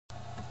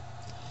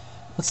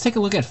Let's take a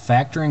look at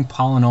factoring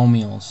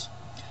polynomials.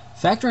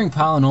 Factoring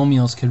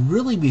polynomials could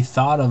really be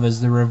thought of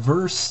as the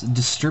reverse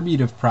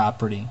distributive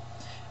property.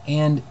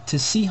 And to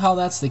see how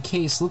that's the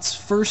case, let's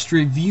first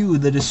review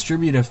the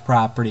distributive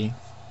property.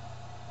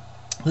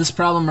 This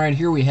problem right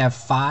here, we have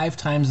 5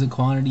 times the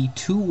quantity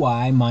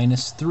 2y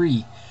minus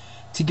 3.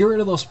 To get rid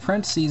of those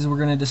parentheses, we're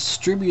going to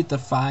distribute the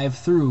 5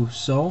 through.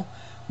 So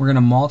we're going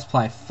to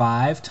multiply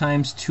 5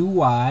 times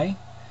 2y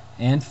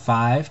and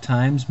 5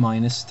 times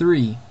minus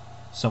 3.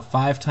 So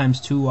 5 times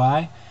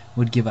 2y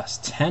would give us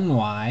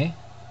 10y,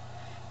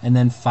 and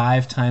then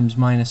 5 times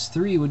minus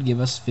 3 would give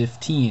us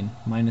 15,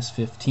 minus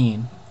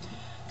 15.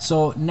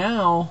 So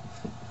now,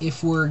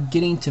 if we're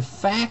getting to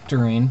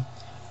factoring,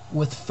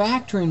 with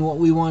factoring what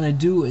we want to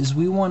do is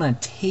we want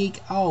to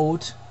take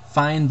out,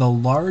 find the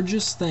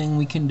largest thing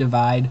we can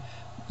divide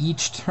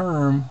each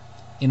term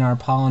in our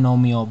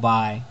polynomial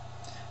by.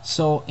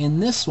 So in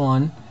this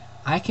one,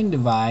 I can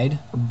divide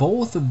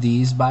both of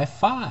these by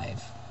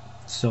 5.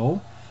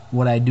 So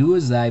what I do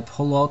is I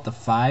pull out the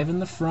 5 in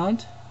the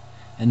front,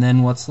 and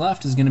then what's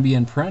left is going to be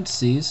in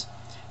parentheses.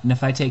 And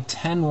if I take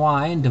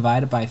 10y and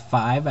divide it by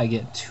 5, I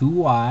get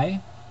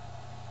 2y.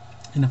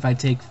 And if I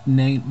take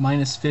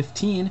minus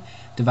 15,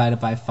 divide it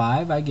by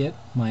 5, I get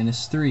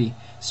minus 3.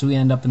 So we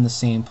end up in the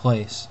same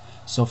place.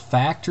 So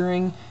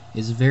factoring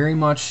is very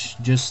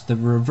much just the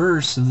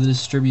reverse of the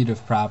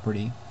distributive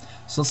property.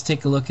 So let's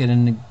take a look at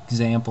an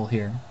example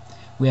here.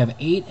 We have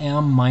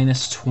 8m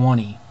minus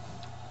 20.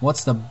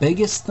 What's the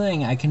biggest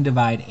thing I can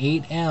divide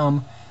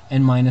 8m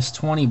and minus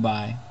 20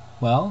 by?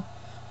 Well,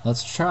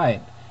 let's try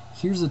it.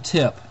 Here's a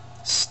tip.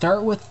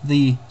 Start with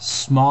the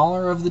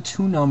smaller of the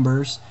two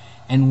numbers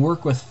and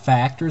work with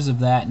factors of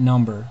that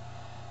number.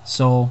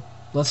 So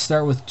let's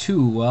start with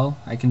 2. Well,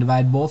 I can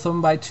divide both of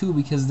them by 2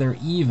 because they're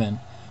even.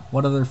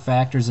 What other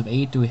factors of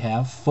 8 do we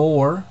have?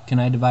 4. Can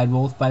I divide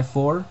both by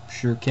 4?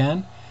 Sure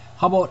can.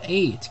 How about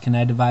 8? Can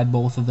I divide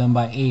both of them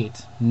by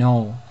 8?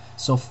 No.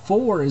 So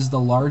 4 is the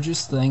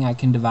largest thing I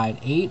can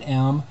divide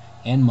 8m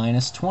and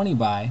minus 20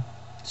 by.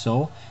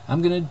 So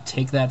I'm going to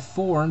take that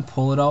 4 and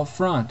pull it out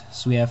front.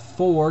 So we have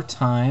 4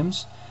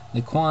 times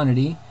the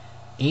quantity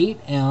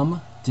 8m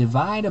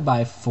divided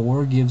by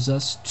 4 gives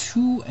us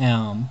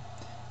 2m.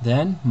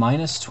 Then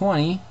minus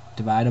 20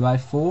 divided by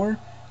 4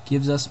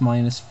 gives us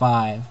minus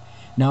 5.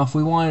 Now if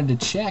we wanted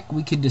to check,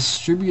 we could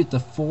distribute the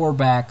 4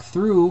 back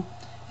through,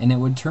 and it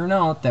would turn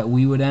out that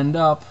we would end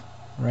up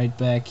right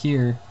back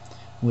here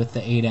with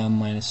the 8m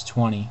minus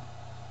 20.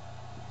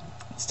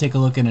 Let's take a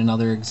look at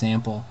another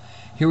example.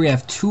 Here we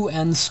have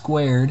 2n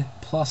squared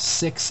plus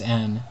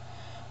 6n.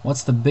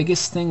 What's the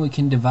biggest thing we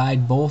can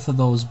divide both of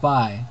those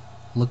by?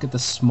 Look at the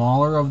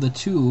smaller of the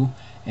two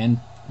and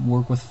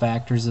work with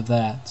factors of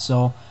that.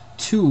 So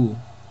 2,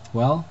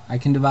 well, I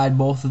can divide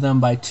both of them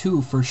by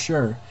 2 for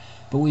sure.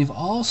 But we've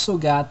also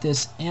got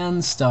this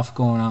n stuff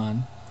going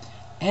on.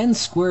 N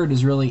squared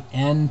is really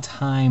n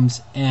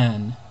times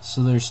n.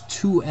 So there's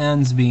 2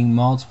 n's being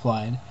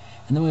multiplied.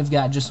 And then we've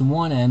got just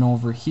one n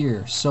over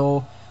here.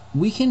 So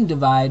we can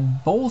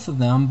divide both of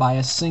them by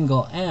a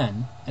single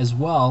n as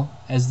well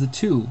as the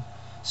 2.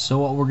 So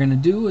what we're going to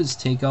do is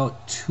take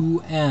out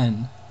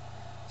 2n.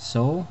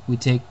 So we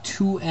take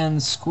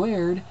 2n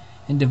squared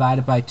and divide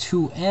it by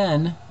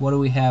 2n. What do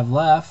we have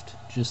left?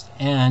 Just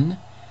n.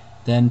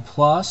 Then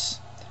plus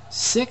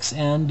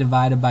 6n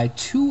divided by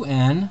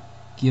 2n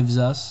gives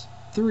us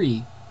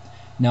 3.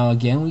 Now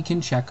again, we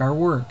can check our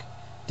work.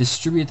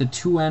 Distribute the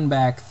 2n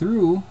back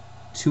through.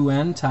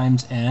 2n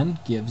times n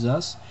gives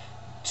us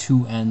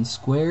 2n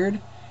squared,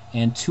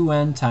 and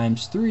 2n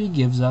times 3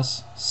 gives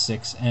us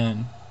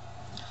 6n.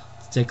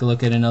 Let's take a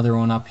look at another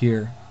one up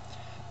here.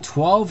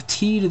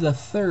 12t to the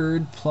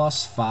third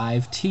plus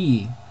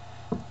 5t.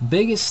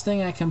 Biggest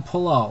thing I can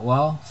pull out,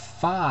 well,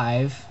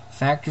 5,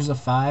 factors of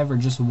 5 are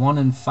just 1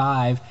 and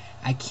 5.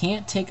 I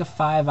can't take a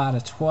 5 out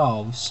of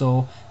 12,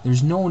 so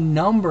there's no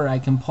number I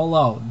can pull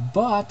out.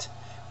 But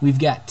we've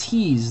got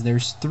t's.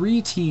 There's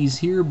 3 t's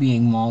here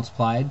being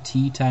multiplied,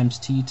 t times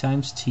t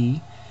times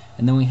t.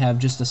 And then we have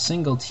just a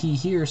single t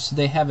here, so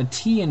they have a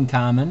t in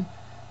common.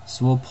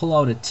 So we'll pull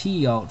out a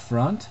t out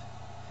front.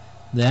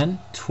 Then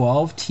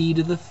 12t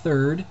to the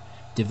third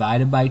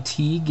divided by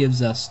t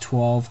gives us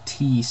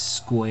 12t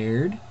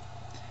squared.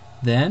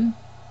 Then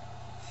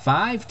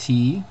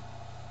 5t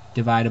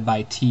divided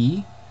by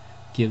t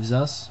gives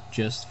us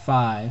just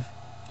 5.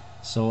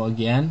 So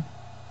again,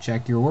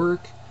 check your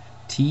work.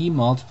 T,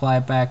 multiply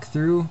it back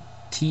through.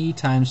 T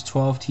times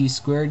 12t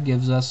squared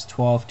gives us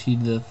 12t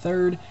to the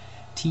third.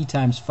 T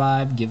times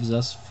 5 gives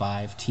us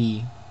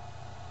 5t.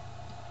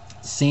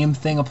 Same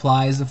thing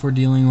applies if we're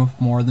dealing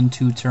with more than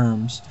 2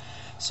 terms.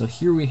 So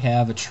here we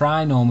have a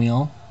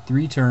trinomial,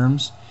 3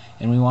 terms,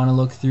 and we want to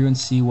look through and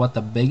see what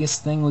the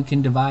biggest thing we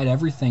can divide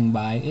everything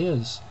by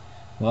is.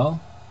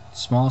 Well,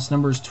 smallest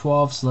number is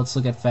 12, so let's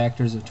look at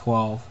factors of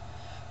 12.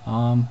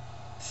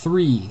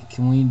 3,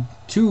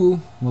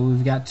 2, well,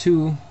 we've got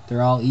 2,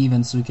 they're all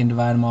even, so we can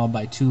divide them all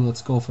by 2.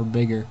 Let's go for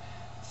bigger.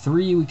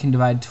 3, we can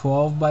divide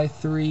 12 by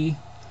 3.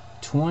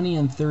 20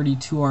 and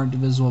 32 aren't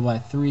divisible by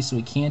 3, so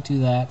we can't do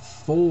that.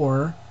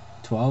 4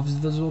 12 is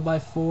divisible by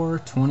 4,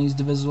 20 is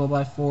divisible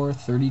by 4,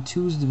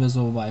 32 is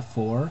divisible by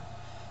 4.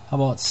 How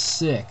about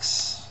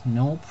 6?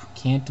 Nope,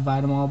 can't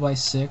divide them all by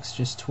 6,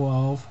 just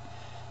 12.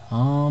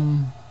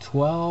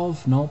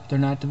 12, nope, they're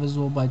not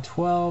divisible by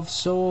 12,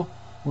 so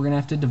we're going to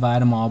have to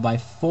divide them all by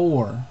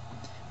 4.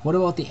 What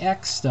about the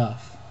x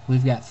stuff?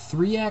 We've got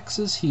 3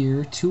 x's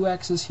here, 2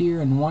 x's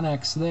here, and 1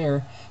 x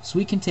there, so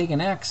we can take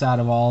an x out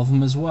of all of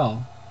them as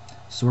well.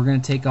 So we're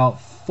going to take out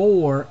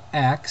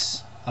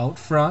 4x out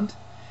front,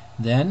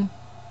 then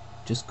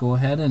just go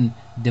ahead and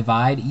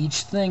divide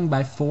each thing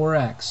by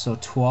 4x. So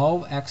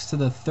 12x to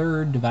the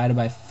third divided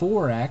by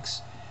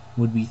 4x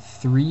would be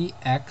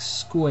 3x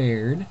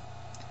squared,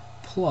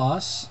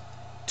 plus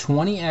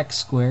 20x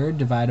squared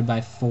divided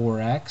by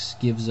 4x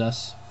gives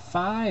us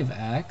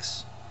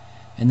 5x,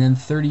 and then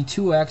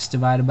 32x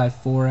divided by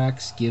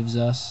 4x gives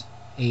us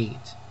 8.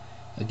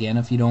 Again,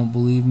 if you don't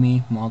believe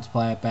me,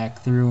 multiply it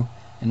back through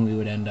and we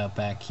would end up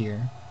back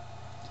here.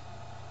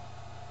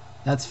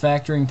 That's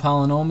factoring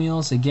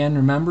polynomials. Again,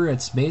 remember,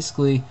 it's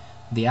basically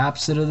the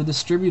opposite of the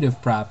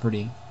distributive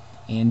property,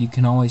 and you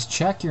can always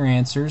check your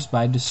answers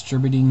by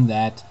distributing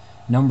that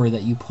number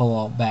that you pull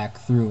out back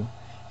through.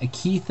 A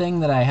key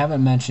thing that I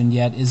haven't mentioned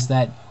yet is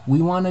that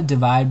we want to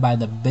divide by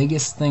the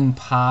biggest thing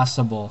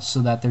possible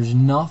so that there's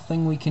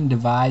nothing we can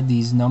divide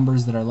these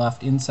numbers that are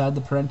left inside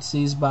the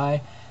parentheses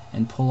by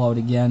and pull out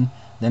again.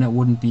 Then it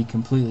wouldn't be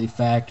completely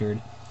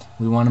factored.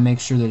 We want to make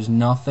sure there's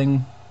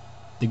nothing,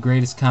 the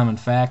greatest common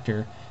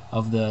factor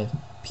of the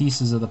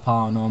pieces of the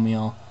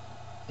polynomial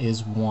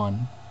is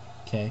 1.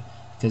 Okay,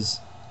 because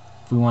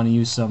if we want to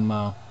use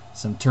some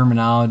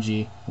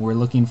terminology, we're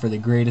looking for the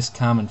greatest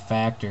common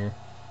factor,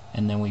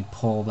 and then we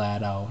pull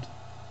that out.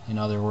 In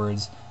other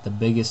words, the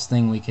biggest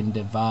thing we can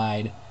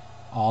divide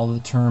all the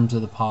terms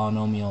of the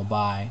polynomial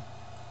by.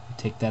 We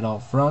take that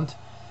out front,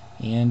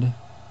 and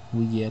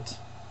we get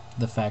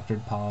the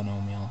factored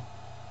polynomial.